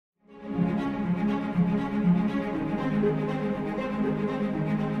Well,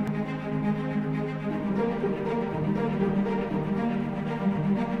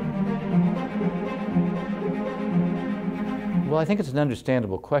 I think it's an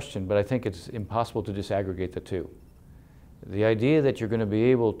understandable question, but I think it's impossible to disaggregate the two. The idea that you're going to be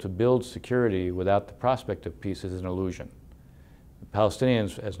able to build security without the prospect of peace is an illusion. The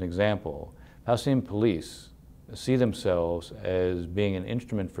Palestinians, as an example, Palestinian police see themselves as being an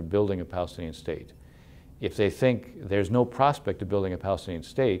instrument for building a Palestinian state. If they think there's no prospect of building a Palestinian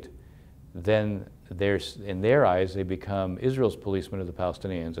state, then in their eyes they become Israel's policemen of the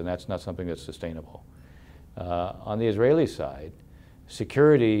Palestinians, and that's not something that's sustainable. On the Israeli side,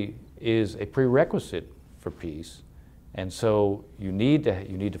 security is a prerequisite for peace, and so you need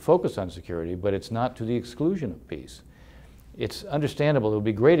to focus on security, but it's not to the exclusion of peace. It's understandable. It would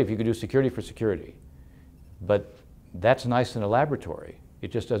be great if you could do security for security, but that's nice in a laboratory.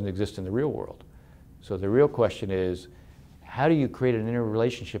 It just doesn't exist in the real world. So the real question is, how do you create an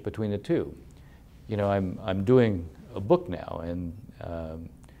interrelationship between the two? You know, I'm doing a book now, and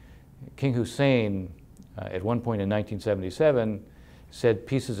King Hussein, at one point in 1977, said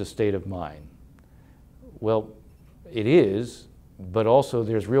peace is a state of mind. Well, it is, but also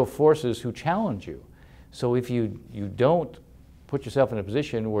there's real forces who challenge you. So if you don't put yourself in a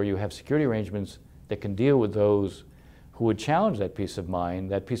position where you have security arrangements that can deal with those who would challenge that peace of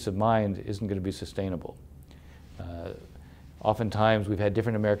mind isn't going to be sustainable. Oftentimes we've had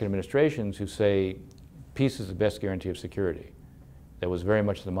different American administrations who say peace is the best guarantee of security. That was very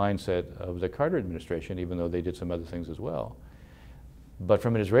much the mindset of the Carter administration, even though they did some other things as well. But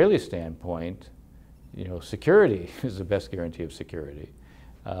from an Israeli standpoint, you know, security is the best guarantee of security.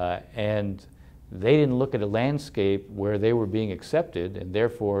 And they didn't look at a landscape where they were being accepted, and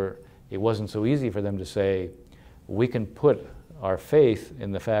therefore it wasn't so easy for them to say, we can put our faith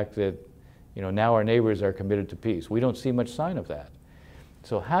in the fact that, you know, now our neighbors are committed to peace. We don't see much sign of that.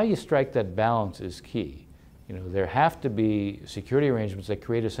 So how you strike that balance is key. You know, there have to be security arrangements that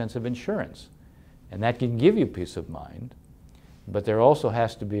create a sense of insurance, and that can give you peace of mind, but there also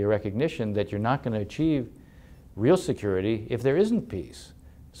has to be a recognition that you're not going to achieve real security if there isn't peace.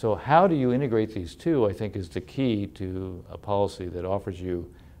 So how do you integrate these two, I think, is the key to a policy that offers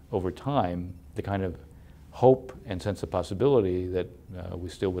you, over time, the kind of hope and sense of possibility that we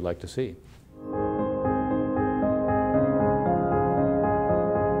still would like to see.